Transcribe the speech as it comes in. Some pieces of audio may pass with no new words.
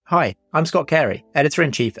Hi, I'm Scott Carey,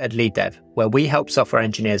 Editor-in-Chief at LeadDev, where we help software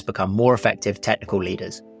engineers become more effective technical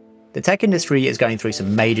leaders. The tech industry is going through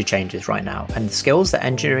some major changes right now, and the skills that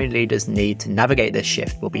engineering leaders need to navigate this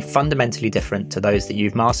shift will be fundamentally different to those that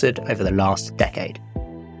you've mastered over the last decade.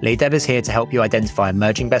 LeadDev is here to help you identify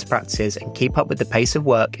emerging best practices and keep up with the pace of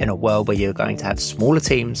work in a world where you're going to have smaller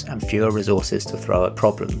teams and fewer resources to throw at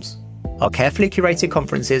problems. Our carefully curated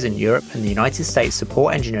conferences in Europe and the United States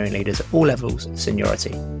support engineering leaders at all levels of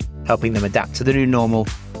seniority, helping them adapt to the new normal,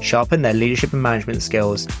 sharpen their leadership and management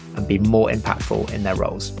skills, and be more impactful in their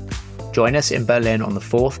roles. Join us in Berlin on the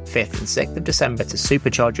 4th, 5th and 6th of December to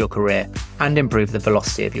supercharge your career and improve the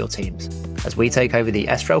velocity of your teams, as we take over the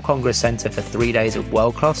Estrel Congress Center for 3 days of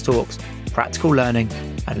world-class talks, practical learning,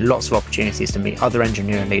 and lots of opportunities to meet other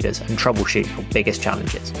engineering leaders and troubleshoot your biggest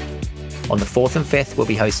challenges. On the 4th and 5th, we'll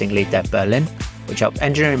be hosting LeadDev Berlin, which helps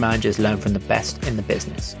engineering managers learn from the best in the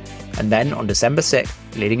business. And then on December 6th,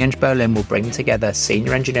 Leading Edge Berlin will bring together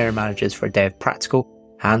senior engineering managers for a day of practical,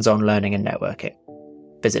 hands-on learning and networking.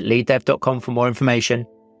 Visit leaddev.com for more information,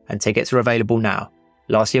 and tickets are available now.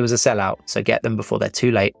 Last year was a sellout, so get them before they're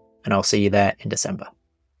too late, and I'll see you there in December.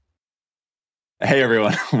 Hey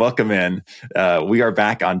everyone, welcome in. We are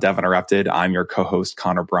back on Dev Interrupted. I'm your co-host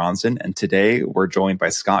Connor Bronson, and today we're joined by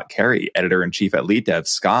Scott Carey, Editor-in-Chief at LeadDev's.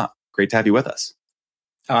 Scott, great to have you with us.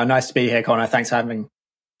 Nice to be here, Connor. Thanks for having me.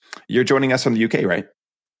 You're joining us from the UK, right?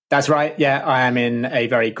 That's right. Yeah, I am in a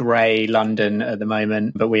very grey London at the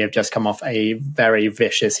moment, but we have just come off a very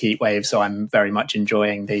vicious heat wave, so I'm very much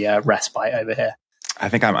enjoying the respite over here. I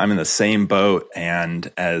think I'm in the same boat,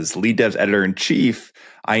 and as LeadDev's Editor-in-Chief,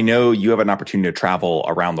 I know you have an opportunity to travel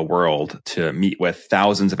around the world to meet with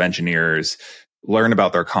thousands of engineers, learn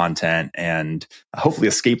about their content, and hopefully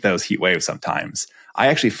escape those heat waves sometimes. I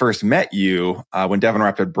actually first met you when Dev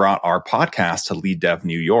Interrupted brought our podcast to LeadDev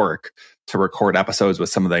New York to record episodes with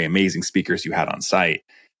some of the amazing speakers you had on site.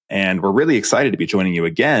 And we're really excited to be joining you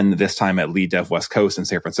again, this time at LeadDev West Coast in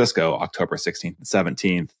San Francisco, October 16th and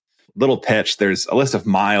 17th. Little pitch, there's a list of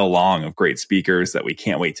mile long of great speakers that we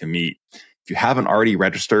can't wait to meet. If you haven't already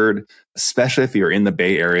registered, especially if you're in the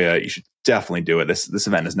Bay Area, you should definitely do it. This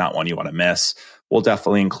event is not one you want to miss. We'll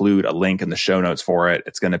definitely include a link in the show notes for it.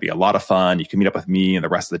 It's going to be a lot of fun. You can meet up with me and the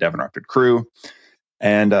rest of the Dev Interrupted crew.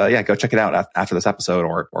 And go check it out after this episode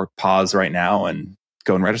or pause right now and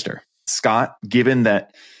go and register. Scott, given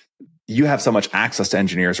that you have so much access to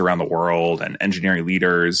engineers around the world and engineering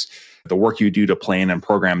leaders, the work you do to plan and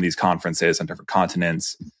program these conferences on different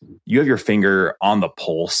continents, you have your finger on the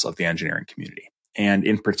pulse of the engineering community. And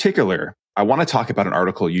in particular, I want to talk about an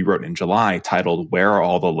article you wrote in July titled, "Where Are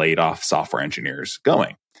All the Laid Off Software Engineers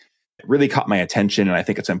Going?" It really caught my attention, and I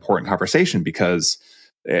think it's an important conversation because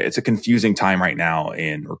it's a confusing time right now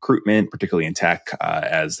in recruitment, particularly in tech,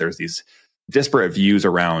 as there's these disparate views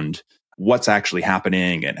around what's actually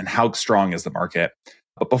happening and how strong is the market.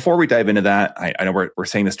 But before we dive into that, I know we're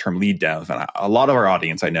saying this term lead dev, and a lot of our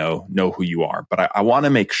audience I know who you are, but I want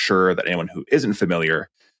to make sure that anyone who isn't familiar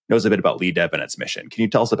knows a bit about lead dev and its mission. Can you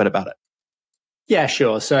tell us a bit about it? Yeah,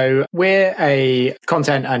 sure. So we're a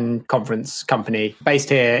content and conference company based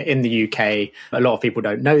here in the UK. A lot of people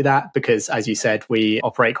don't know that because, as you said, we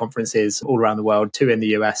operate conferences all around the world, 2 in the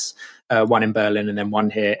US, 1 in Berlin, and then 1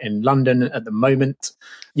 here in London at the moment.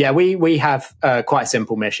 Yeah, we have quite a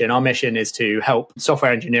simple mission. Our mission is to help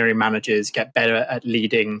software engineering managers get better at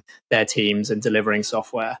leading their teams and delivering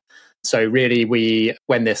software. So really,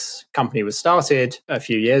 when this company was started a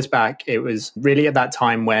few years back, it was really at that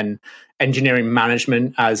time when engineering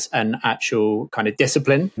management as an actual kind of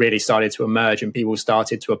discipline really started to emerge, and people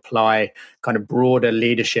started to apply kind of broader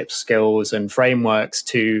leadership skills and frameworks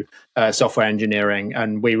to software engineering.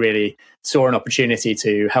 And we really saw an opportunity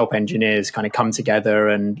to help engineers kind of come together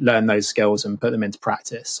and learn those skills and put them into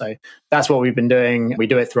practice. So that's what we've been doing. We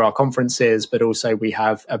do it through our conferences, but also we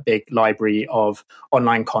have a big library of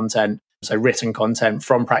online content. So written content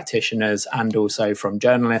from practitioners and also from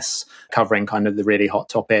journalists covering kind of the really hot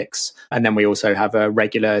topics. And then we also have a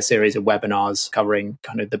regular series of webinars covering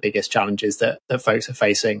kind of the biggest challenges that folks are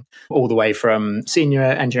facing, all the way from senior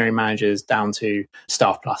engineering managers down to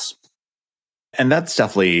staff plus. And that's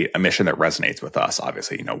definitely a mission that resonates with us.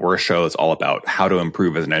 Obviously, we're a show that's all about how to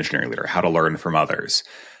improve as an engineering leader, how to learn from others.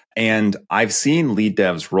 And I've seen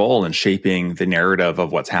LeadDev's role in shaping the narrative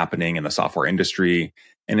of what's happening in the software industry.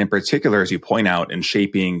 And in particular, as you point out, in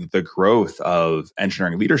shaping the growth of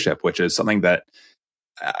engineering leadership, which is something that,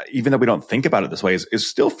 even though we don't think about it this way, is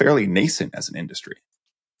still fairly nascent as an industry.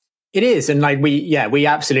 It is. And we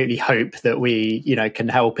absolutely hope that we, can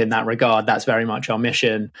help in that regard. That's very much our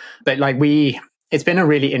mission. But we it's been a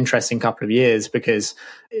really interesting couple of years because,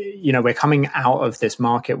 we're coming out of this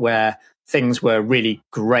market where things were really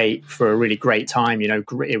great for a really great time.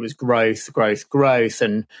 It was growth,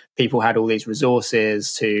 and people had all these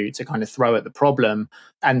resources to kind of throw at the problem.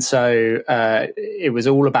 And so it was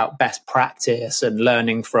all about best practice and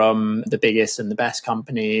learning from the biggest and the best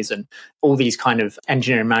companies, and all these kind of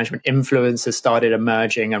engineering management influencers started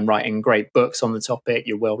emerging and writing great books on the topic.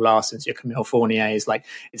 Your Will Larsons, your Camille Fourniers, like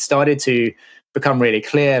it started to become really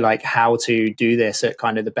clear, like how to do this at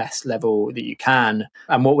kind of the best level that you can.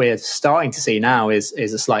 And what we're starting to see now is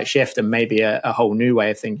a slight shift and maybe a whole new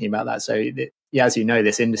way of thinking about that. So as you know,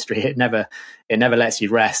 this industry, it never lets you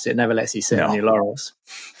rest. It never lets you sit on your laurels.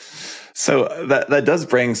 So that does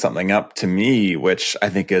bring something up to me, which I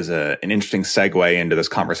think is an interesting segue into this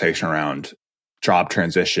conversation around job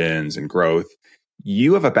transitions and growth.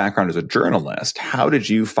 You have a background as a journalist. How did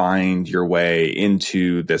you find your way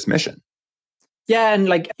into this mission? Yeah,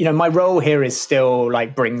 and my role here is still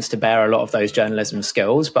brings to bear a lot of those journalism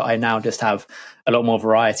skills, but I now just have a lot more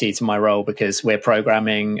variety to my role because we're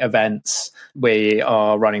programming events, we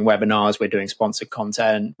are running webinars, we're doing sponsored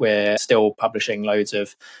content, we're still publishing loads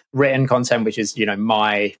of written content, which is,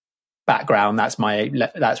 my background. That's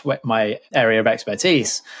my area of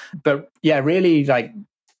expertise. But yeah, really,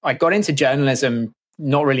 I got into journalism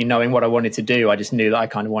not really knowing what I wanted to do. I just knew that I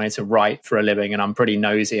kind of wanted to write for a living, and I'm pretty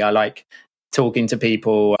nosy. I like talking to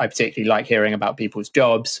people. I particularly like hearing about people's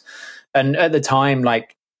jobs. And at the time,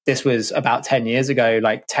 this was about 10 years ago,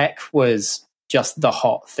 tech was just the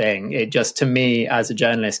hot thing. It just, to me, as a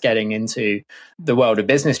journalist getting into the world of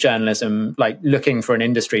business journalism, looking for an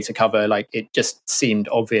industry to cover, it just seemed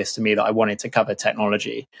obvious to me that I wanted to cover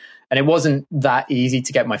technology. And it wasn't that easy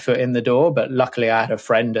to get my foot in the door, but luckily I had a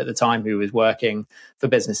friend at the time who was working for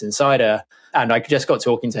Business Insider, and I just got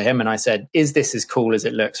talking to him and I said, is this as cool as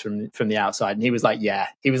it looks from the outside? And he was like, yeah.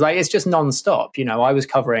 He was like, it's just nonstop. I was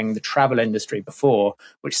covering the travel industry before,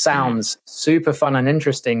 which sounds super fun and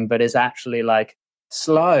interesting, but is actually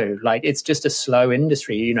slow. It's just a slow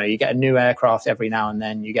industry. You get a new aircraft every now and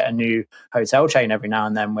then, you get a new hotel chain every now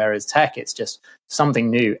and then, whereas tech, it's just something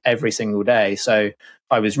new every single day. So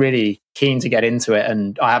I was really keen to get into it,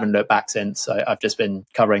 and I haven't looked back since. I've just been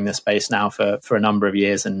covering this space now for a number of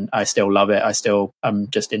years, and I still love it. I'm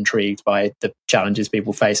just intrigued by the challenges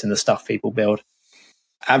people face and the stuff people build.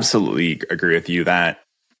 Absolutely agree with you. That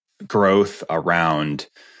growth around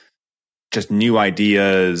just new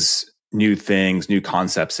ideas, new things, new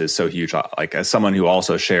concepts is so huge. As someone who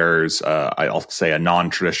also shares, I'll say, a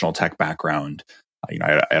non-traditional tech background,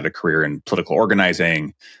 I had a career in political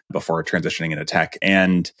organizing before transitioning into tech.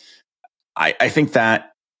 And I think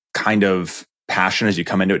that kind of passion as you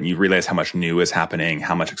come into it and you realize how much new is happening,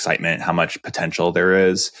 how much excitement, how much potential there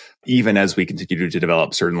is. Even as we continue to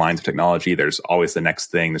develop certain lines of technology, there's always the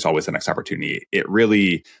next thing, there's always the next opportunity. It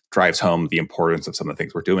really drives home the importance of some of the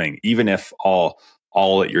things we're doing. Even if all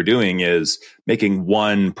that you're doing is making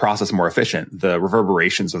one process more efficient, the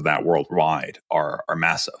reverberations of that worldwide are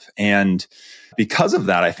massive. And because of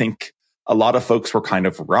that, I think a lot of folks were kind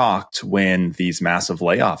of rocked when these massive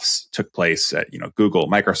layoffs took place at, Google,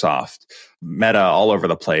 Microsoft, Meta, all over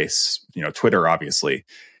the place, Twitter, obviously,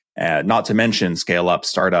 not to mention scale up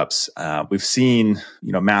startups. We've seen,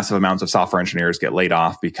 massive amounts of software engineers get laid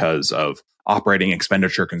off because of operating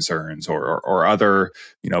expenditure concerns or other,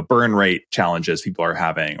 burn rate challenges people are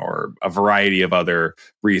having, or a variety of other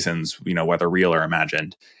reasons, whether real or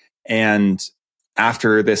imagined. And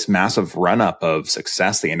after this massive run-up of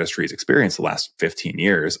success the industry's experienced the last 15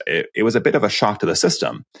 years, it was a bit of a shock to the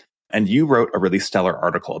system. And you wrote a really stellar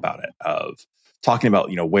article about it, of talking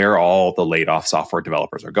about, where all the laid-off software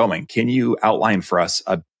developers are going. Can you outline for us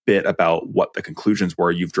a bit about what the conclusions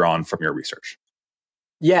were you've drawn from your research?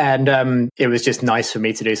 Yeah, and it was just nice for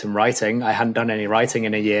me to do some writing. I hadn't done any writing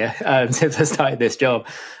in a year since I started this job.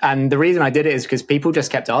 And the reason I did it is because people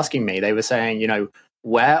just kept asking me. They were saying,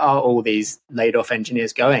 where are all these laid off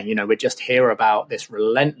engineers going? We just hear about this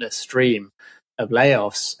relentless stream of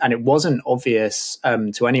layoffs. And it wasn't obvious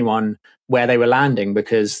to anyone where they were landing,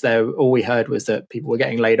 because all we heard was that people were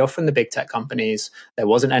getting laid off from the big tech companies. There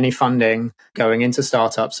wasn't any funding going into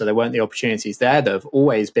startups, so there weren't the opportunities there that have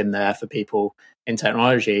always been there for people in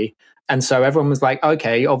technology. And so everyone was like,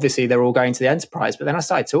 okay, obviously they're all going to the enterprise. But then I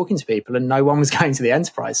started talking to people and no one was going to the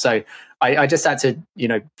enterprise. So I just had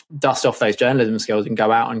to, dust off those journalism skills and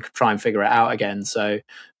go out and try and figure it out again. So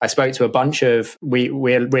I spoke to a bunch of,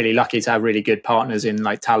 we're really lucky to have really good partners in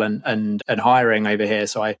talent and hiring over here.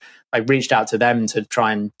 So I reached out to them to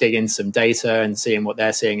try and dig in some data and seeing what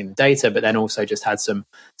they're seeing in the data, but then also just had some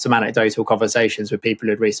anecdotal conversations with people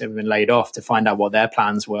who'd recently been laid off to find out what their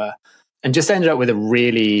plans were. and just ended up with a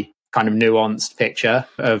really kind of nuanced picture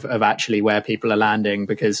of actually where people are landing,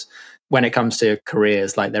 because when it comes to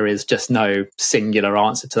careers, like there is just no singular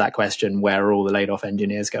answer to that question, where are all the laid off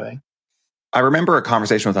engineers going? I remember a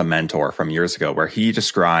conversation with a mentor from years ago where he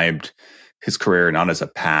described his career not as a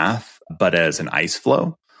path, but as an ice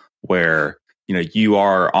flow, where you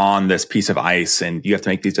are on this piece of ice and you have to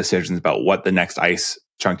make these decisions about what the next ice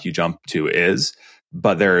chunk you jump to is.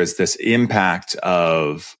 But there is this impact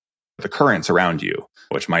of the currents around you,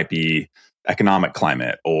 which might be economic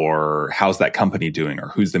climate, or how's that company doing, or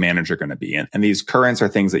who's the manager going to be. And these currents are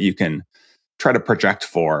things that you can try to project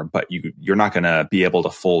for, but you're not going to be able to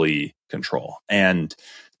fully control. And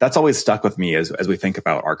that's always stuck with me as we think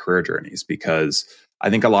about our career journeys, because I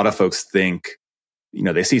think a lot of folks think,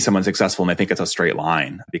 they see someone successful and they think it's a straight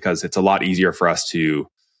line, because it's a lot easier for us to,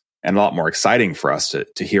 and a lot more exciting for us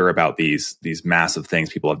to hear about these massive things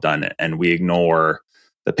people have done. And we ignore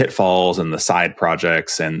the pitfalls and the side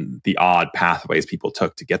projects and the odd pathways people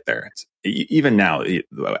took to get there. Even now,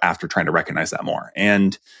 after trying to recognize that more.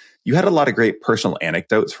 And you had a lot of great personal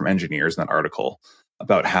anecdotes from engineers in that article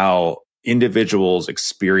about how individuals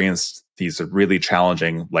experienced these really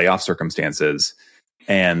challenging layoff circumstances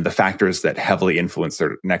and the factors that heavily influence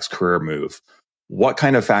their next career move. What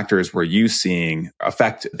kind of factors were you seeing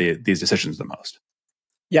affect these decisions the most?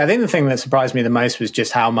 Yeah, I think the thing that surprised me the most was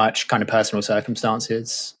just how much kind of personal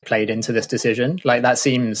circumstances played into this decision. Like, that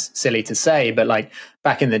seems silly to say, but like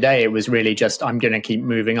back in the day, it was really just, I'm going to keep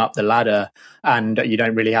moving up the ladder and you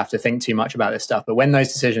don't really have to think too much about this stuff. But when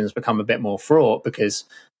those decisions become a bit more fraught, because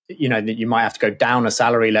that you might have to go down a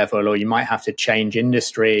salary level, or you might have to change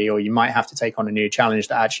industry, or you might have to take on a new challenge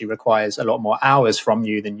that actually requires a lot more hours from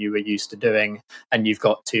you than you were used to doing, and you've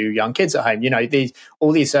got 2 young kids at home,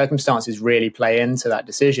 all these circumstances really play into that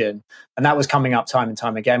decision. And that was coming up time and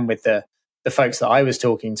time again with the folks that I was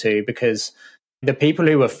talking to, because the people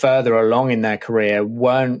who were further along in their career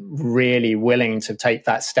weren't really willing to take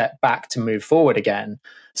that step back to move forward again.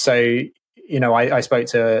 So I spoke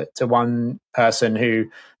to one person who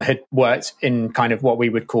had worked in kind of what we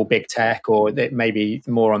would call big tech, or maybe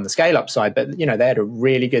more on the scale up side, but they had a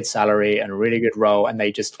really good salary and a really good role, and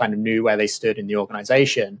they just kind of knew where they stood in the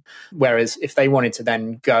organization. Whereas if they wanted to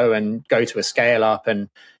then go to a scale up and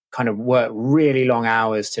kind of work really long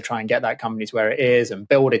hours to try and get that company to where it is and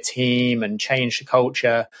build a team and change the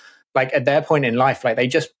culture, like at their point in life, like they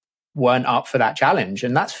just weren't up for that challenge.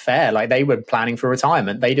 And that's fair. Like, they were planning for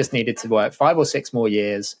retirement. They just needed to work 5 or 6 more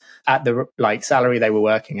years at the salary they were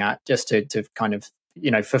working at, just to kind of,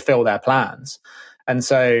 fulfill their plans. And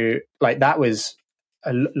so that was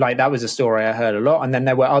a story I heard a lot. And then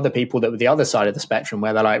there were other people that were the other side of the spectrum,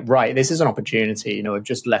 where they're like, right, this is an opportunity. I've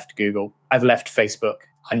just left Google. I've left Facebook.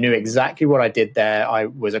 I knew exactly what I did there. I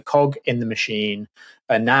was a cog in the machine.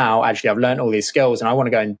 And now actually I've learned all these skills, and I want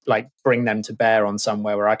to go and bring them to bear on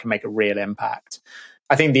somewhere where I can make a real impact.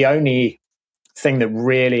 I think the only thing that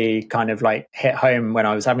really kind of hit home when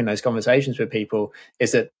I was having those conversations with people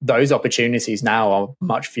is that those opportunities now are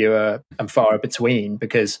much fewer and far between,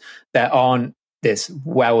 because there aren't this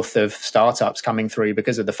wealth of startups coming through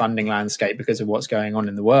because of the funding landscape, because of what's going on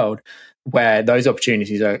in the world, where those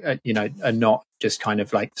opportunities are not just kind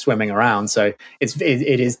of swimming around. So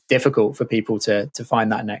it is difficult for people to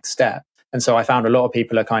find that next step. And so I found a lot of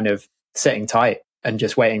people are kind of sitting tight and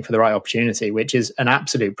just waiting for the right opportunity, which is an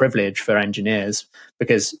absolute privilege for engineers,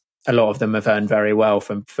 because a lot of them have earned very well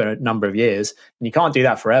for a number of years. And you can't do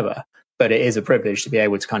that forever, but it is a privilege to be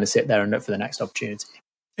able to kind of sit there and look for the next opportunity.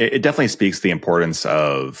 It definitely speaks to the importance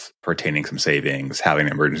of retaining some savings, having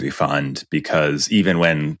an emergency fund, because even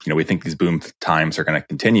when we think these boom times are going to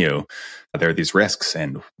continue, there are these risks,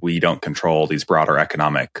 and we don't control these broader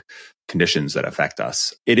economic conditions that affect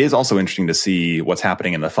us. It is also interesting to see what's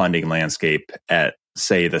happening in the funding landscape at,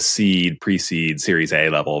 say, the seed, pre-seed, Series A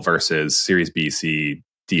level versus Series B, C,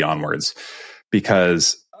 D onwards,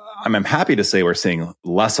 because I'm happy to say we're seeing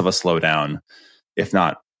less of a slowdown, if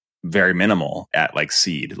not very minimal, at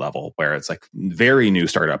seed level, where it's very new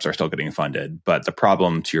startups are still getting funded. But the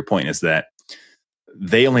problem, to your point, is that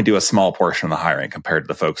they only do a small portion of the hiring compared to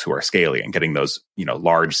the folks who are scaling and getting those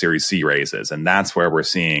large Series C raises. And that's where we're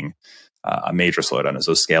seeing a major slowdown, is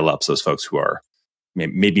those scale ups, those folks who are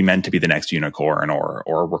maybe meant to be the next unicorn, or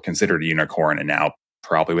were considered a unicorn and now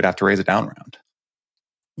probably would have to raise a down round.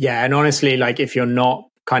 Yeah, and honestly, if you're not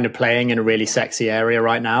kind of playing in a really sexy area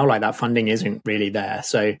right now, that funding isn't really there.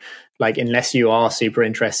 So unless you are super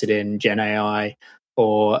interested in Gen AI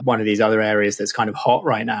or one of these other areas that's kind of hot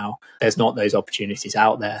right now, there's not those opportunities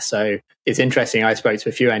out there. So it's interesting. I spoke to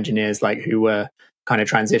a few engineers who were kind of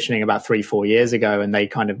transitioning about 3-4 years ago, and they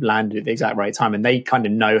kind of landed at the exact right time. And they kind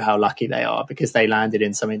of know how lucky they are because they landed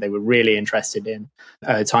in something they were really interested in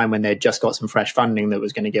at a time when they'd just got some fresh funding that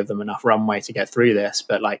was going to give them enough runway to get through this.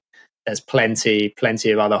 But like, there's plenty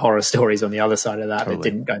of other horror stories on the other side of that that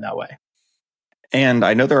didn't go that way. And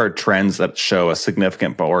I know there are trends that show a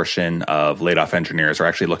significant portion of laid off engineers are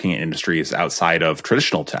actually looking at industries outside of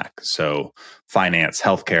traditional tech. So finance,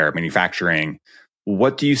 healthcare, manufacturing.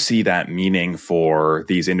 What do you see that meaning for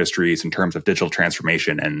these industries in terms of digital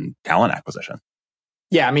transformation and talent acquisition?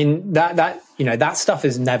 Yeah, I mean, that stuff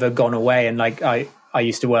has never gone away. And like, I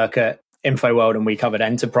used to work at InfoWorld and we covered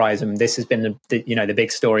enterprise, and this has been the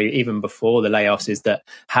big story even before the layoffs, is that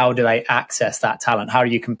how do they access that talent? How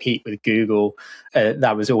do you compete with Google?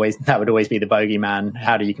 That would always be the bogeyman.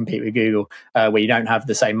 How do you compete with Google where you don't have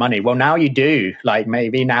the same money? Well, now you do. Like,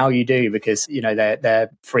 maybe now you do, because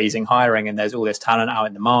they're freezing hiring and there's all this talent out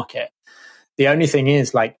in the market. The only thing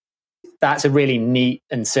is, like, that's a really neat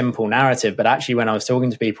and simple narrative, but actually when I was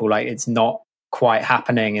talking to people, like, it's not quite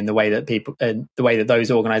happening in the way that the way that those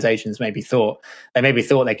organizations maybe thought. They maybe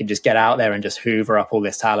thought they could just get out there and just hoover up all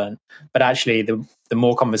this talent. But actually, the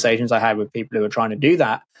more conversations I had with people who were trying to do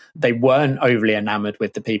that, they weren't overly enamored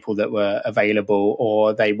with the people that were available,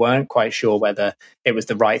 or they weren't quite sure whether it was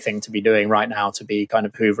the right thing to be doing right now, to be kind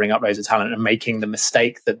of hoovering up loads of talent and making the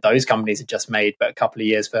mistake that those companies had just made, but a couple of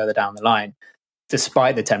years further down the line,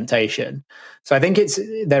 despite the temptation. So I think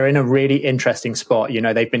they're in a really interesting spot.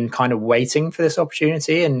 They've been kind of waiting for this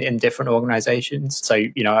opportunity in different organizations. So,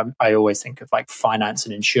 I always think of like finance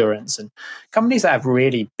and insurance and companies that have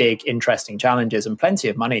really big, interesting challenges and plenty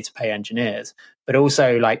of money to pay engineers. But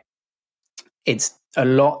also, like, it's a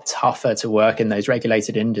lot tougher to work in those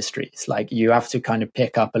regulated industries. Like, you have to kind of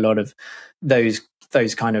pick up a lot of those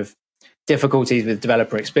kind of difficulties with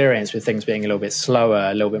developer experience, with things being a little bit slower,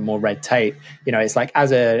 a little bit more red tape. It's like,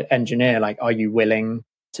 as an engineer, like, are you willing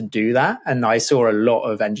to do that? And I saw a lot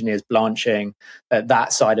of engineers blanching at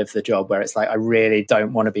that side of the job, where it's like, I really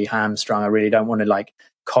don't want to be hamstrung. I really don't want to like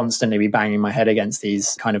constantly be banging my head against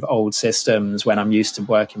these kind of old systems when I'm used to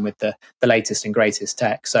working with the latest and greatest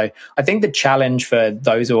tech. So I think the challenge for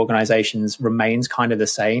those organizations remains kind of the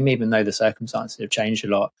same, even though the circumstances have changed a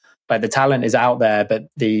lot. Like, the talent is out there, but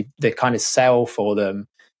the kind of sell for them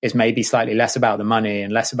is maybe slightly less about the money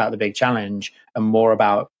and less about the big challenge and more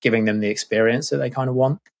about giving them the experience that they kind of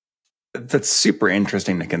want. That's super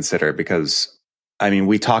interesting to consider, because I mean,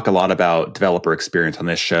 we talk a lot about developer experience on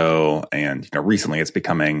this show, and recently it's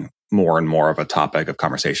becoming more and more of a topic of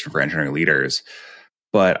conversation for engineering leaders.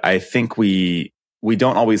 But I think we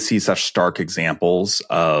don't always see such stark examples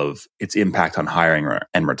of its impact on hiring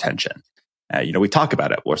and retention. We talk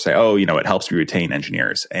about it. We'll say, it helps you retain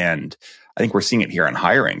engineers. And I think we're seeing it here on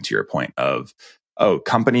hiring, to your point of,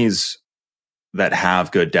 companies that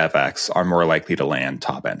have good DevX are more likely to land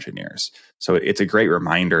top engineers. So it's a great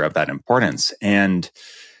reminder of that importance. And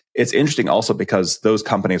it's interesting also because those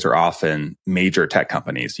companies are often major tech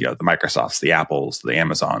companies, the Microsofts, the Apples, the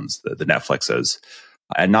Amazons, the Netflixes.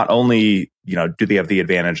 And not only, do they have the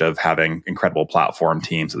advantage of having incredible platform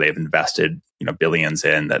teams that they've invested, billions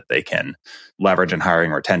in, that they can leverage in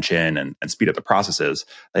hiring, retention, and speed up the processes,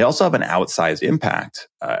 they also have an outsized impact,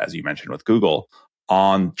 as you mentioned with Google,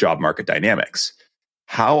 on job market dynamics.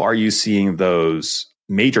 How are you seeing those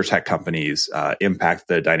major tech companies impact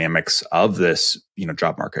the dynamics of this,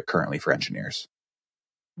 job market currently for engineers?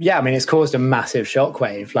 Yeah, I mean, it's caused a massive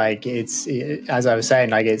shockwave. Like, as I was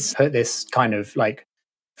saying, like, it's put this kind of like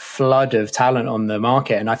flood of talent on the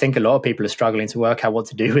market, and I think a lot of people are struggling to work out what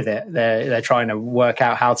to do with it. They're trying to work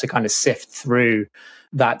out how to kind of sift through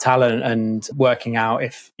that talent and working out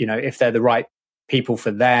if they're the right people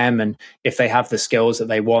for them, and if they have the skills that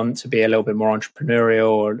they want to be a little bit more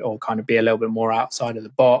entrepreneurial or kind of be a little bit more outside of the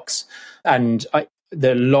box. And a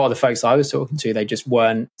lot of the folks I was talking to, they just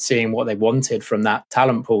weren't seeing what they wanted from that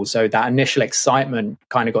talent pool. So that initial excitement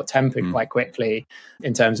kind of got tempered quite quickly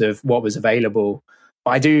in terms of what was available.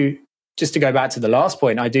 But I do, just to go back to the last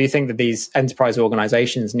point, I do think that these enterprise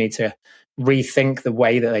organizations need to rethink the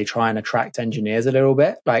way that they try and attract engineers a little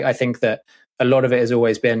bit. Like, I think that a lot of it has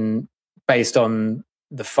always been based on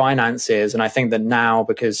the finances. And I think that now,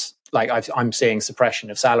 because like I'm seeing suppression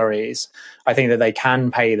of salaries, I think that they can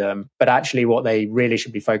pay them. But actually what they really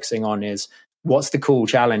should be focusing on is, what's the cool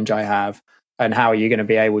challenge I have? And how are you going to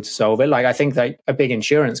be able to solve it? Like, I think that a big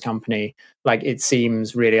insurance company, like, it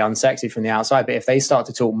seems really unsexy from the outside, but if they start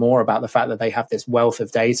to talk more about the fact that they have this wealth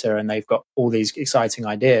of data and they've got all these exciting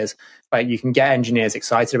ideas, like, you can get engineers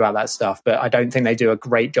excited about that stuff. But I don't think they do a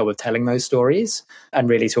great job of telling those stories and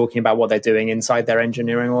really talking about what they're doing inside their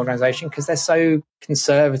engineering organization, because they're so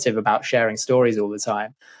conservative about sharing stories all the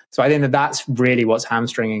time. So I think that that's really what's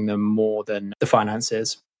hamstringing them more than the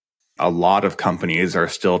finances. A lot of companies are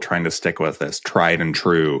still trying to stick with this tried and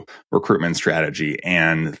true recruitment strategy,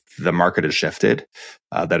 and the market has shifted.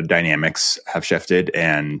 The dynamics have shifted,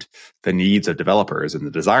 and the needs of developers and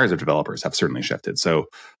the desires of developers have certainly shifted. So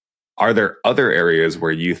are there other areas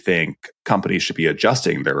where you think companies should be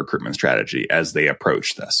adjusting their recruitment strategy as they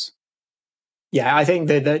approach this? Yeah, I think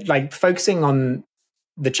that like focusing on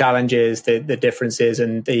the challenges, the differences,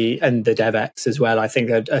 and the DevEx as well, I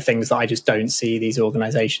think are things that I just don't see these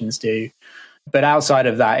organizations do. But outside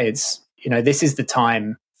of that, it's, this is the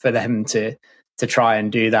time for them to try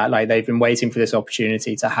and do that. Like, they've been waiting for this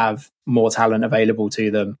opportunity to have more talent available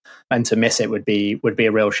to them, and to miss it would be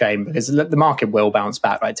a real shame, because the market will bounce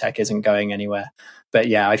back. Like, tech isn't going anywhere. But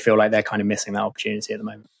yeah, I feel like they're kind of missing that opportunity at the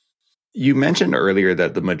moment. You mentioned earlier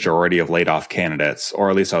that the majority of laid off candidates, or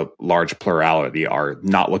at least a large plurality, are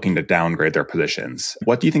not looking to downgrade their positions.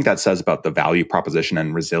 What do you think that says about the value proposition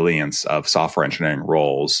and resilience of software engineering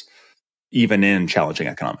roles, even in challenging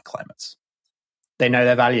economic climates? They know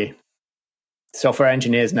their value. Software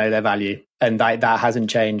engineers know their value, and that hasn't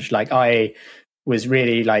changed. Like, I was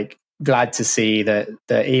really glad to see that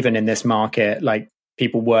even in this market, like,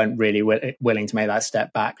 people weren't really willing to make that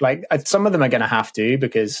step back. Like, some of them are going to have to,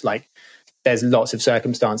 because there's lots of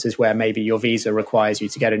circumstances where maybe your visa requires you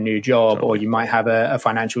to get a new job, or you might have a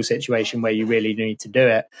financial situation where you really need to do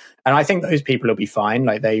it. And I think those people will be fine.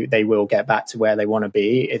 Like, they will get back to where they want to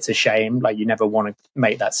be. It's a shame. Like, you never want to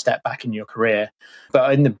make that step back in your career.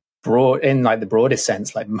 But in the broadest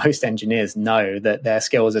sense, like, most engineers know that their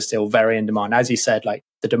skills are still very in demand. As you said, like,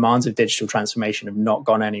 the demands of digital transformation have not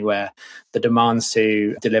gone anywhere. The demands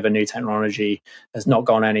to deliver new technology has not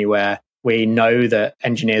gone anywhere. We know that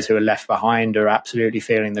engineers who are left behind are absolutely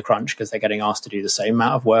feeling the crunch, because they're getting asked to do the same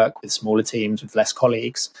amount of work with smaller teams, with less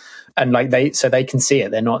colleagues. And so they can see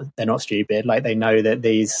it. They're not stupid. Like, they know that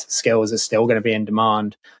these skills are still going to be in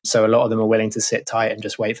demand. So a lot of them are willing to sit tight and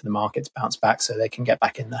just wait for the market to bounce back so they can get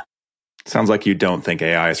back in there. Sounds like you don't think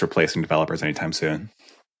AI is replacing developers anytime soon.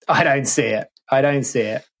 I don't see it.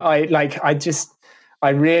 I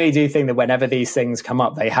really do think that whenever these things come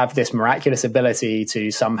up, they have this miraculous ability to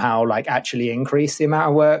somehow actually increase the amount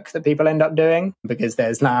of work that people end up doing, because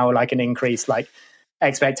there's now an increased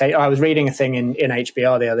expectation. I was reading a thing in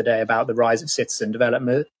HBR the other day about the rise of citizen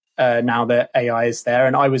development now that AI is there.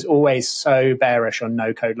 And I was always so bearish on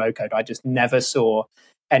no code, low code. I just never saw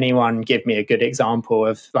anyone give me a good example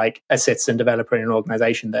of a citizen developer in an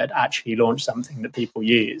organization that had actually launched something that people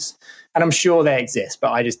use. And I'm sure they exist,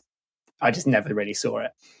 but I just never really saw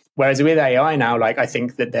it. Whereas with AI now, I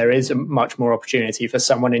think that there is a much more opportunity for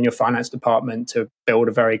someone in your finance department to build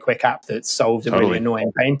a very quick app that solves a really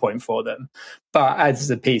annoying pain point for them. But as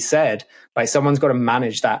the piece said, someone's got to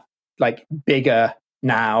manage that bigger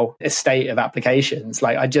now estate of applications.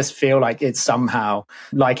 I just feel like it's somehow,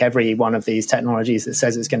 like every one of these technologies that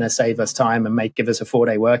says it's going to save us time and give us a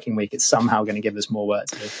 4-day working week, it's somehow going to give us more work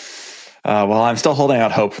to do. Well, I'm still holding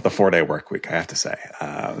out hope for the 4-day work week, I have to say.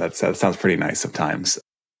 That sounds pretty nice sometimes.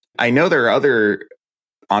 I know there are other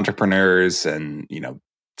entrepreneurs and,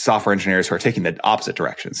 software engineers who are taking the opposite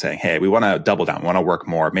direction, saying, hey, we want to double down, we want to work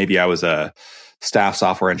more. Maybe I was a staff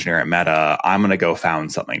software engineer at Meta. I'm going to go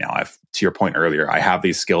found something now. To your point earlier, I have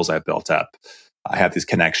these skills I've built up. I have these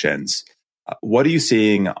connections. What are you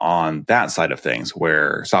seeing on that side of things,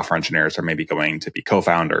 where software engineers are maybe going to be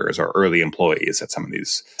co-founders or early employees at some of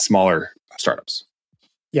these smaller startups?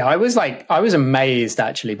 Yeah, I was amazed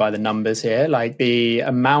actually by the numbers here. The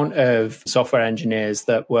amount of software engineers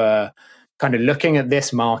that were kind of looking at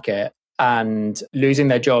this market and losing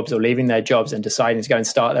their jobs or leaving their jobs and deciding to go and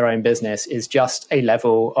start their own business is just a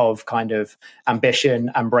level of kind of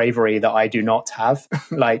ambition and bravery that I do not have.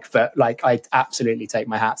 I absolutely take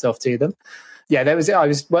my hats off to them. Yeah, I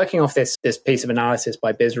was working off this piece of analysis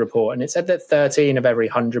by Biz Report, and it said that 13 of every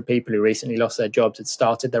 100 people who recently lost their jobs had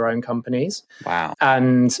started their own companies. Wow.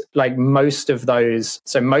 And most of those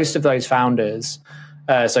founders,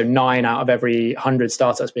 so 9 out of every 100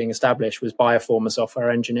 startups being established was by a former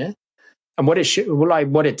software engineer. And what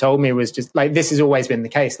it told me was just this has always been the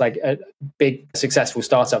case. Big successful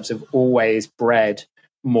startups have always bred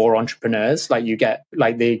more entrepreneurs. Like you get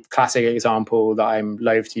like the classic example that I'm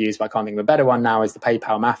loath to use, but I can't think of a better one now, is the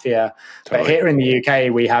PayPal mafia. Totally. But here in the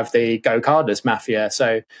UK, we have the Go Cardless mafia.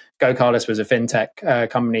 So Go Cardless was a fintech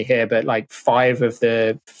company here, but like 5 of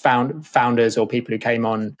the founders or people who came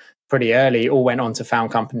on pretty early all went on to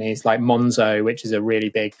found companies like Monzo, which is a really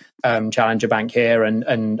big challenger bank here,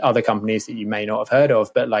 and other companies that you may not have heard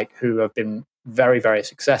of, but like who have been very, very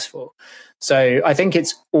successful. So I think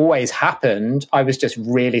it's always happened. I was just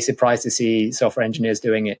really surprised to see software engineers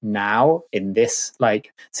doing it now in this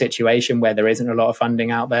like situation where there isn't a lot of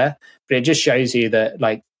funding out there. But it just shows you that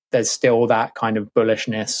like there's still that kind of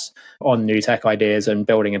bullishness on new tech ideas and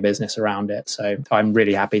building a business around it. So I'm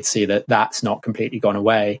really happy to see that that's not completely gone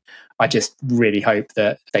away. I just really hope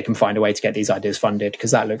that they can find a way to get these ideas funded,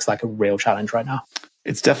 because that looks like a real challenge right now.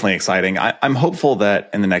 It's definitely exciting. I'm hopeful that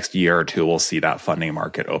in the next year or two, we'll see that funding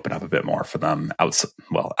market open up a bit more for them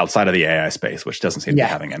outside of the AI space, which doesn't seem to be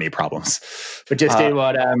having any problems. But just do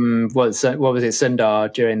what was it,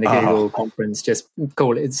 Sundar during the Google conference, just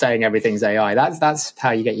call it, saying everything's AI. That's how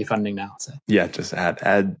you get your funding now. So yeah, just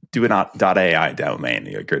add do it .ai domain.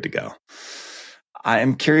 You're good to go.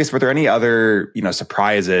 I'm curious, were there any other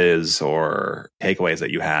surprises or takeaways that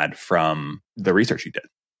you had from the research you did?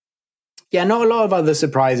 Yeah, not a lot of other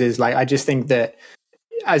surprises. Like, I just think that,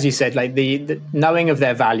 as you said, like the knowing of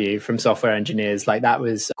their value from software engineers, like that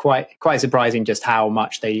was quite surprising, just how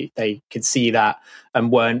much they could see that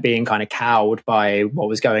and weren't being kind of cowed by what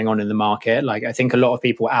was going on in the market. Like, I think a lot of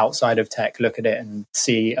people outside of tech look at it and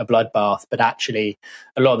see a bloodbath, but actually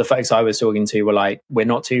a lot of the folks I was talking to were like, we're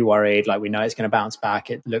not too worried. Like, we know it's going to bounce back.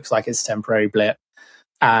 It looks like it's a temporary blip.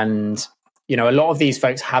 And a lot of these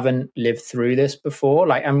folks haven't lived through this before.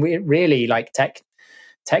 Like, and we really like tech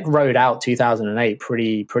rode out 2008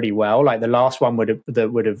 pretty well. Like the last one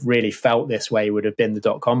that would have really felt this way would have been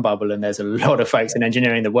the .com bubble. And there's a lot of folks in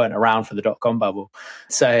engineering that weren't around for the .com bubble.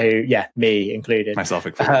 So yeah, me included. Myself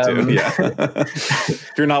included too. Yeah.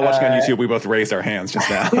 If you're not watching on YouTube, we both raised our hands just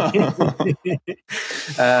now.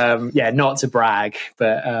 Yeah, not to brag,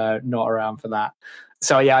 but not around for that.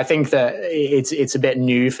 So yeah, I think that it's a bit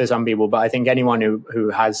new for some people, but I think anyone who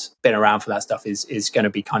has been around for that stuff is going to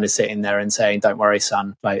be kind of sitting there and saying, "Don't worry,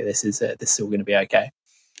 son. Like this is all going to be okay."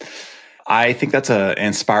 I think that's an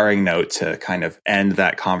inspiring note to kind of end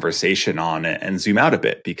that conversation on and zoom out a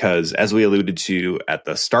bit, because as we alluded to at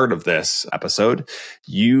the start of this episode,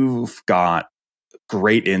 you've got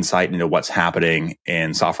great insight into what's happening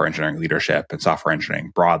in software engineering leadership and software engineering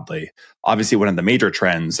broadly. Obviously, one of the major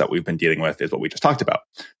trends that we've been dealing with is what we just talked about.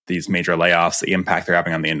 These major layoffs, the impact they're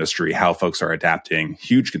having on the industry, how folks are adapting,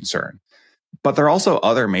 huge concern. But there are also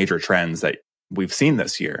other major trends that we've seen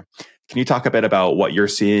this year. Can you talk a bit about what you're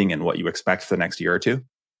seeing and what you expect for the next year or two?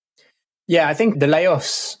 Yeah, I think the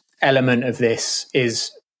layoffs element of this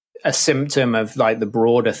is a symptom of like the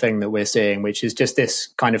broader thing that we're seeing, which is just this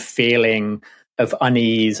kind of feeling of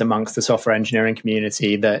unease amongst the software engineering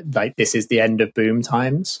community that like this is the end of boom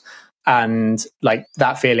times. And like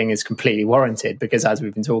that feeling is completely warranted, because as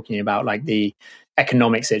we've been talking about, like the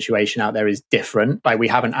economic situation out there is different. Like we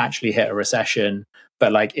haven't actually hit a recession,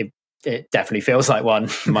 but like it definitely feels like one.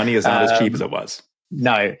 Money is not as cheap as it was.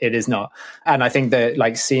 No, it is not. And I think that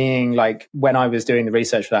like seeing, like when I was doing the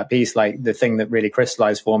research for that piece, like the thing that really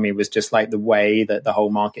crystallized for me was just like the way that the whole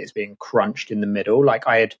market is being crunched in the middle. Like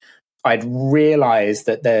I'd realized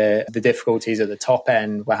that the difficulties at the top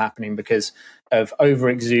end were happening because of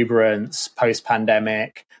over-exuberance,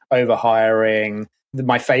 post-pandemic, over-hiring.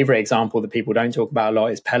 My favorite example that people don't talk about a lot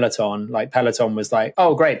is Peloton. Like Peloton was like,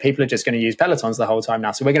 oh, great, people are just going to use Pelotons the whole time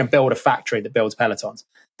now. So we're going to build a factory that builds Pelotons.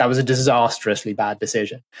 That was a disastrously bad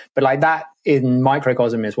decision. But like that in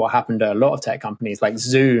microcosm is what happened to a lot of tech companies. Like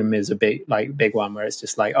Zoom is a big one where it's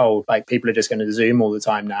just like, oh, like people are just going to Zoom all the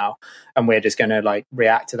time now. And we're just going to like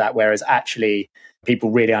react to that. Whereas actually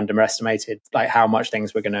people really underestimated like how much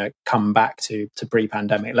things were going to come back to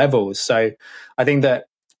pre-pandemic levels. So I think that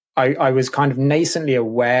I was kind of nascently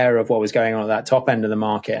aware of what was going on at that top end of the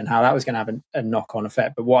market and how that was going to have a knock-on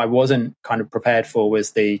effect. But what I wasn't kind of prepared for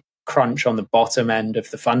was the crunch on the bottom end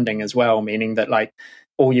of the funding as well, meaning that like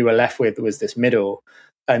all you were left with was this middle.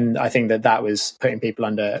 And I think that was putting people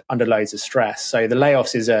under loads of stress. So the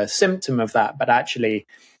layoffs is a symptom of that. But actually,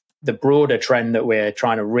 the broader trend that we're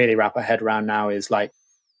trying to really wrap our head around now is like,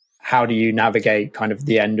 how do you navigate kind of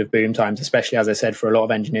the end of boom times, especially, as I said, for a lot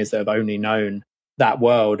of engineers that have only known that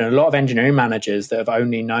world, and a lot of engineering managers that have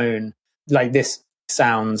only known, like, this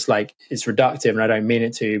sounds like it's reductive and I don't mean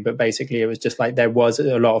it to, but basically it was just like there was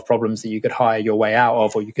a lot of problems that you could hire your way out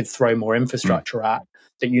of, or you could throw more infrastructure at,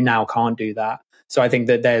 that you now can't do that. So I think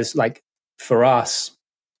that there's like, for us,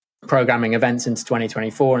 programming events into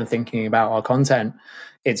 2024 and thinking about our content,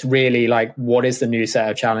 it's really like, what is the new set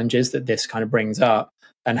of challenges that this kind of brings up?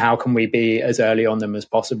 And how can we be as early on them as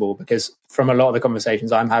possible? Because from a lot of the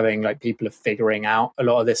conversations I'm having, like people are figuring out a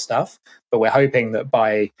lot of this stuff, but we're hoping that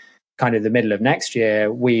by kind of the middle of next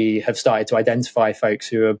year, we have started to identify folks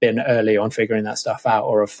who have been early on figuring that stuff out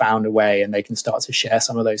or have found a way, and they can start to share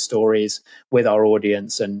some of those stories with our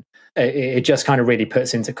audience. And it just kind of really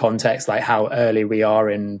puts into context like how early we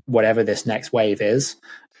are in whatever this next wave is.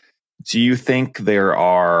 Do you think there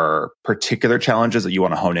are particular challenges that you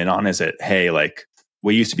want to hone in on? Is it, hey, like,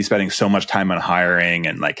 we used to be spending so much time on hiring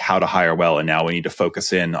and like how to hire well, and now we need to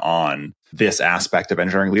focus in on this aspect of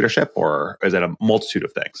engineering leadership? Or is it a multitude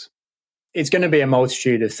of things? It's going to be a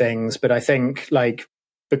multitude of things, but I think like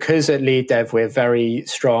because at LeadDev we're very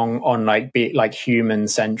strong on like human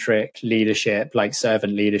centric leadership, like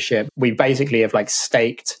servant leadership. We basically have like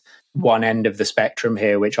staked one end of the spectrum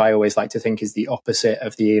here, which I always like to think is the opposite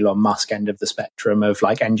of the Elon Musk end of the spectrum of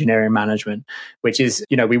like engineering management, which is,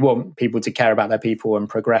 you know, we want people to care about their people and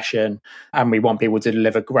progression, and we want people to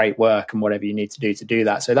deliver great work and whatever you need to do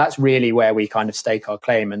that. So that's really where we kind of stake our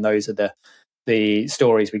claim. And those are the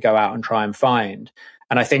stories we go out and try and find.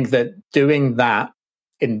 And I think that doing that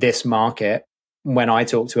in this market, when I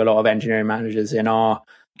talk to a lot of engineering managers in our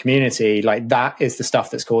community, like that is the stuff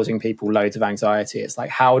that's causing people loads of anxiety. It's like,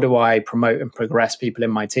 how do I promote and progress people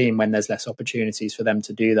in my team when there's less opportunities for them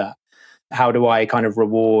to do that? How do I kind of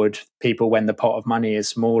reward people when the pot of money is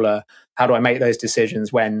smaller? How do I make those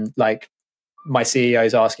decisions when like my CEO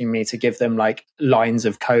is asking me to give them like lines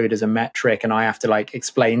of code as a metric, and I have to like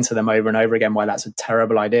explain to them over and over again why that's a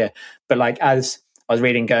terrible idea? But like, as I was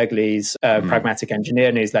reading Gergley's Pragmatic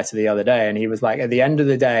Engineer newsletter the other day, and he was like, at the end of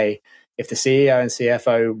the day, if the CEO and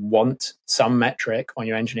CFO want some metric on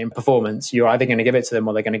your engineering performance, you're either going to give it to them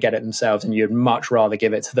or they're going to get it themselves, and you'd much rather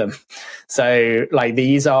give it to them. So like,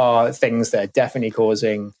 these are things that are definitely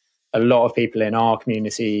causing a lot of people in our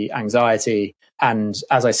community anxiety. And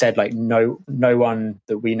as I said, like no one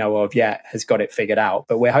that we know of yet has got it figured out,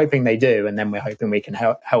 but we're hoping they do. And then we're hoping we can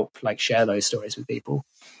help like share those stories with people.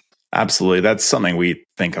 Absolutely. That's something we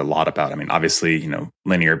think a lot about. I mean, obviously, you know,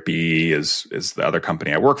 Linear B is the other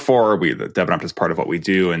company I work for. The DevOps is part of what we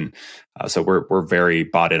do. And so we're very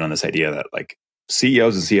bought in on this idea that like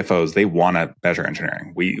CEOs and CFOs, they want to measure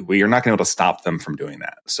engineering. We are not going to be able to stop them from doing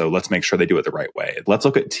that. So let's make sure they do it the right way. Let's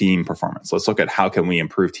look at team performance. Let's look at how can we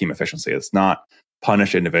improve team efficiency. It's not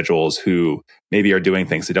punish individuals who maybe are doing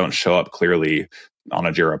things that don't show up clearly on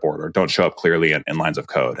a Jira board or don't show up clearly in lines of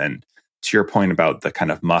code. And to your point about the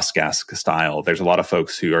kind of Musk-esque style, there's a lot of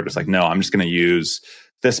folks who are just like, no, I'm just going to use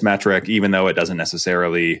this metric, even though it doesn't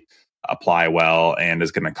necessarily apply well and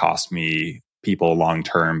is going to cost me people long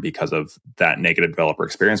term because of that negative developer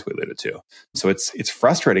experience we alluded to. So it's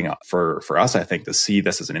frustrating for us, I think, to see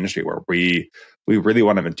this as an industry where we really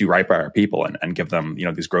want to do right by our people and give them, you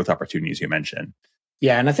know, these growth opportunities you mentioned.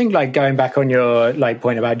 Yeah, and I think like going back on your like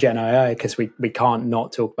point about Gen AI, because we can't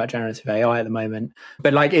not talk about generative AI at the moment,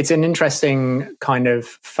 but like it's an interesting kind of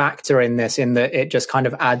factor in this, in that it just kind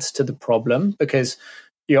of adds to the problem, because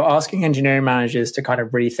you're asking engineering managers to kind of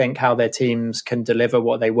rethink how their teams can deliver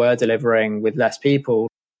what they were delivering with less people.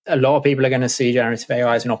 A lot of people are going to see generative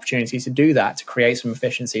AI as an opportunity to do that, to create some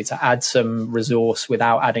efficiency, to add some resource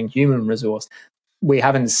without adding human resource. We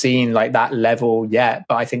haven't seen like that level yet,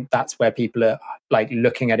 but I think that's where people are like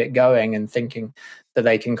looking at it going and thinking that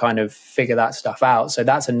they can kind of figure that stuff out. So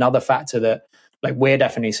that's another factor that like we're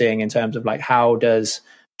definitely seeing in terms of like, how does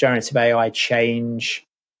generative AI change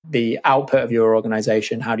the output of your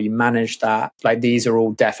organization? How do you manage that? Like, these are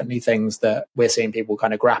all definitely things that we're seeing people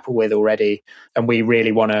kind of grapple with already. And we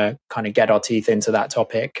really want to kind of get our teeth into that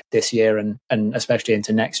topic this year and especially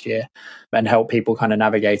into next year, and help people kind of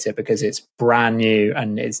navigate it, because it's brand new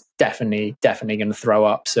and it's definitely going to throw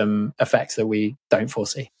up some effects that we don't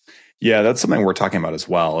foresee. Yeah, that's something we're talking about as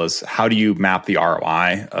well, is how do you map the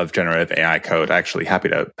ROI of generative AI code? Actually happy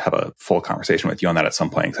to have a full conversation with you on that at some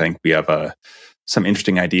point. I think we have some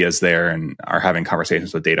interesting ideas there and are having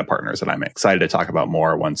conversations with data partners that I'm excited to talk about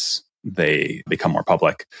more once they become more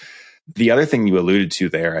public. The other thing you alluded to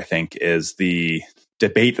there, I think, is the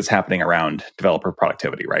debate that's happening around developer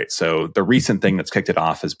productivity, right? So the recent thing that's kicked it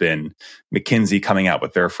off has been McKinsey coming out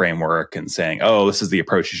with their framework and saying, oh, this is the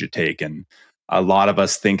approach you should take. And a lot of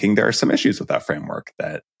us thinking there are some issues with that framework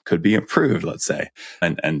that could be improved, let's say.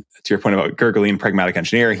 And to your point about Gergley and Pragmatic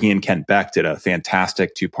Engineer, he and Kent Beck did a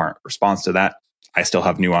fantastic 2-part response to that. I still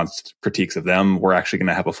have nuanced critiques of them. We're actually going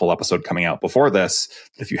to have a full episode coming out before this.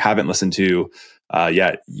 If you haven't listened to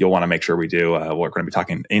yet, you'll want to make sure we do. We're going to be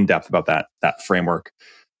talking in depth about that framework.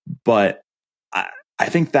 But I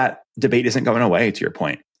think that debate isn't going away, to your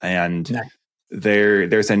point. And No.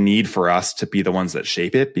 there's a need for us to be the ones that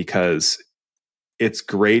shape it, because it's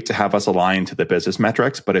great to have us aligned to the business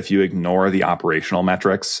metrics. But if you ignore the operational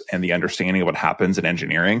metrics and the understanding of what happens in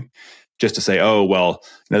engineering, just to say, oh, well,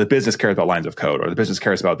 the business cares about lines of code, or the business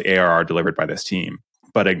cares about the ARR delivered by this team,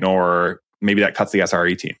 but ignore, maybe that cuts the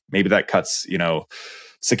SRE team. Maybe that cuts,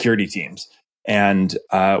 security teams. And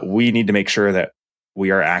we need to make sure that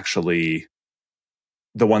we are actually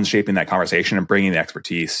the ones shaping that conversation and bringing the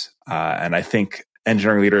expertise. And I think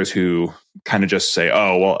engineering leaders who kind of just say,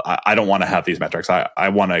 oh, well, I don't want to have these metrics. I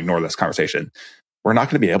want to ignore this conversation. We're not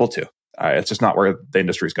going to be able to. It's just not where the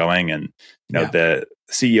industry is going. And, the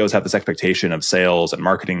CEOs have this expectation of sales and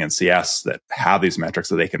marketing and CS that have these metrics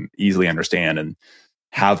that they can easily understand and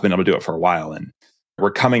have been able to do it for a while. And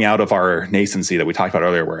we're coming out of our nascency that we talked about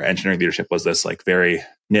earlier, where engineering leadership was this like very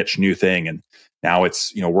niche new thing. And now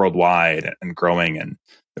it's, worldwide and growing, and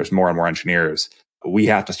there's more and more engineers. We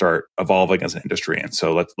have to start evolving as an industry. And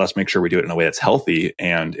so let's make sure we do it in a way that's healthy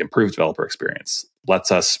and improves developer experience,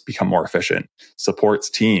 lets us become more efficient, supports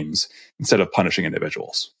teams instead of punishing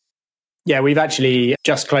individuals. Yeah, we've actually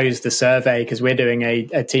just closed the survey because we're doing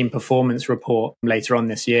a team performance report later on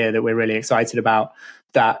this year that we're really excited about.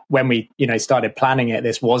 That when we, started planning it,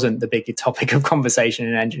 this wasn't the big topic of conversation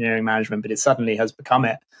in engineering management, but it suddenly has become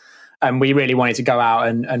it. And we really wanted to go out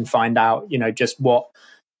and find out, just what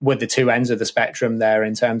were the two ends of the spectrum there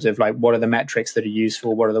in terms of like, what are the metrics that are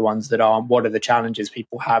useful? What are the ones that aren't? What are the challenges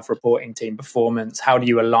people have reporting team performance? How do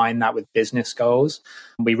you align that with business goals?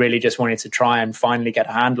 We really just wanted to try and finally get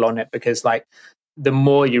a handle on it, because like the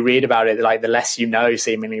more you read about it, like the less you know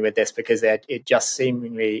seemingly with this, because it just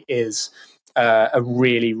seemingly is a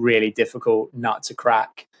really, really difficult nut to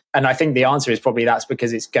crack. And I think the answer is probably that's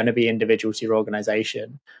because it's going to be individual to your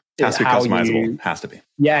organization. It has to be customizable. Has to be.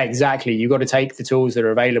 Yeah, exactly. You've got to take the tools that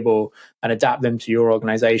are available and adapt them to your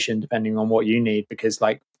organization depending on what you need. Because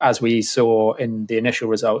like, as we saw in the initial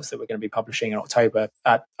results that we're going to be publishing in October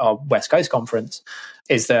at our West Coast conference,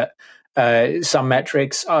 is that some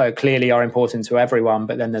metrics clearly are important to everyone,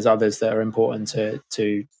 but then there's others that are important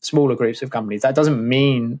to smaller groups of companies. That doesn't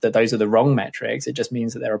mean that those are the wrong metrics. It just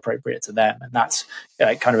means that they're appropriate to them. And that's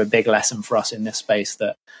kind of a big lesson for us in this space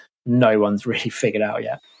that no one's really figured out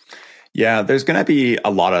yet. Yeah, there's going to be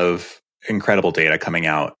a lot of incredible data coming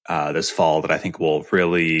out this fall that I think will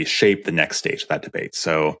really shape the next stage of that debate.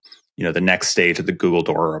 So, the next stage of the Google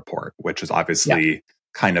DORA report, which is obviously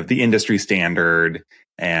kind of the industry standard.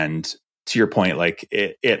 And to your point, like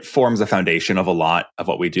it forms a foundation of a lot of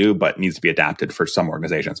what we do, but needs to be adapted for some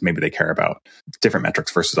organizations. Maybe they care about different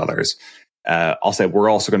metrics versus others. I'll say we're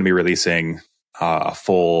also going to be releasing a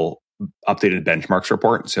full updated benchmarks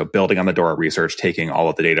report. So building on the DORA research, taking all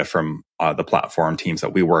of the data from the platform teams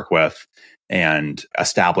that we work with and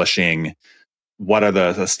establishing what are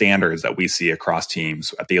the standards that we see across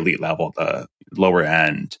teams at the elite level, the lower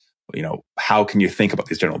end. How can you think about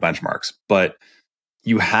these general benchmarks? But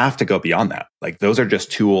you have to go beyond that. Like those are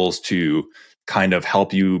just tools to kind of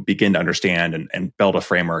help you begin to understand and build a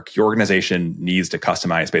framework. Your organization needs to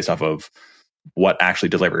customize based off of what actually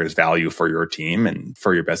delivers value for your team and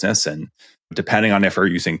for your business. And depending on if we're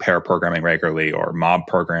using pair programming regularly or mob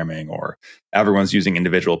programming, or everyone's using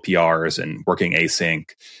individual PRs and working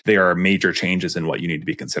async, there are major changes in what you need to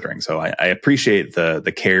be considering. So I appreciate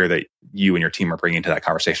the care that you and your team are bringing to that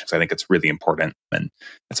conversation, because I think it's really important. And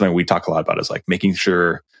that's something we talk a lot about, is like making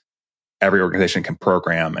sure every organization can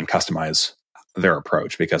program and customize their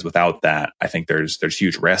approach, because without that, I think there's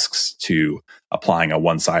huge risks to applying a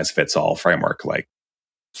one size fits all framework like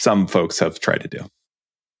some folks have tried to do.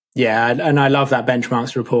 Yeah, and I love that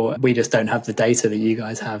benchmarks report. We just don't have the data that you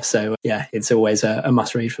guys have. So yeah, it's always a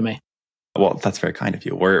must read for me. Well, that's very kind of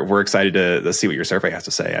you. We're excited to see what your survey has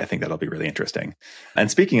to say. I think that'll be really interesting. And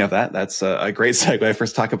speaking of that, that's a great segue for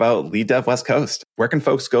us to talk about LeadDev West Coast. Where can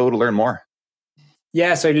folks go to learn more?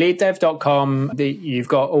 Yeah, so leaddev.com, you've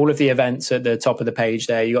got all of the events at the top of the page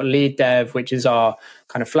there. You've got LeadDev, which is our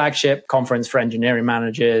kind of flagship conference for engineering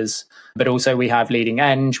managers. But also we have Leading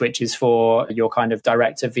Eng, which is for your kind of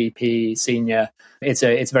director, VP, senior. It's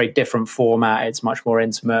a very different format. It's much more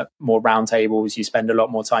intimate, more roundtables. You spend a lot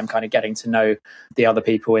more time kind of getting to know the other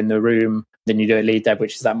people in the room than you do at LeadDev,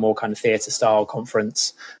 which is that more kind of theatre style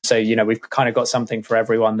conference. So, we've kind of got something for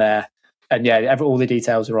everyone there. And yeah, all the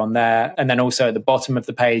details are on there. And then also at the bottom of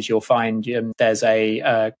the page, you'll find there's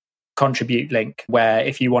a contribute link where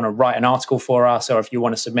if you want to write an article for us, or if you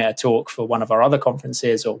want to submit a talk for one of our other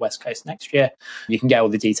conferences or West Coast next year, you can get all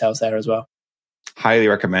the details there as well. Highly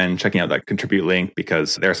recommend checking out that contribute link,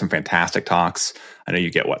 because there are some fantastic talks. I know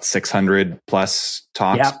you get 600 plus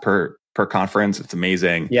talks per per conference. It's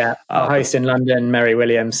amazing. Yeah. Our host in London, Mary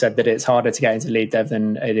Williams, said that it's harder to get into LeadDev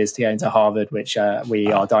than it is to get into Harvard, which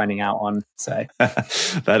we are dining out on. So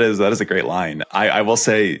that is a great line. I will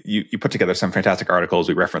say you put together some fantastic articles.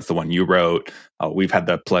 We referenced the one you wrote. We've had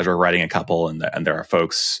the pleasure of writing a couple, and there are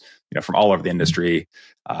folks from all over the industry.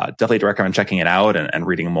 Definitely recommend checking it out and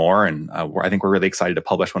reading more. And I think we're really excited to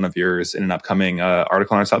publish one of yours in an upcoming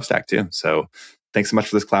article on our Substack too. So thanks so much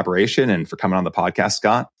for this collaboration and for coming on the podcast,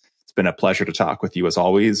 Scott. It's been a pleasure to talk with you as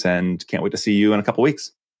always, and can't wait to see you in a couple of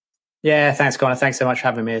weeks. Yeah, thanks, Connor. Thanks so much for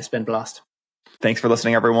having me. It's been a blast. Thanks for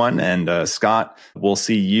listening, everyone. And Scott, we'll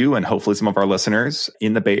see you and hopefully some of our listeners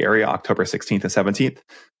in the Bay Area, October 16th and 17th.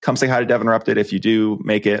 Come say hi to Dev Interrupted. If you do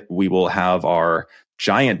make it, we will have our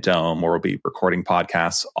giant dome where we'll be recording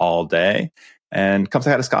podcasts all day. And come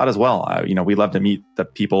say hi to Scott as well. We love to meet the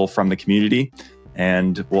people from the community.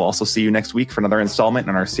 And we'll also see you next week for another installment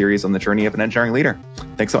in our series on the journey of an engineering leader.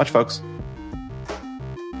 Thanks so much, folks.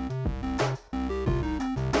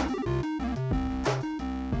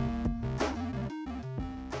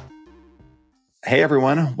 Hey,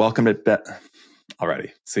 everyone. Welcome to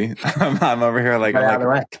already. See, I'm over here like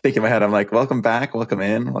thinking in my head. I'm like, welcome back, welcome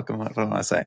in, welcome. What do I want to say?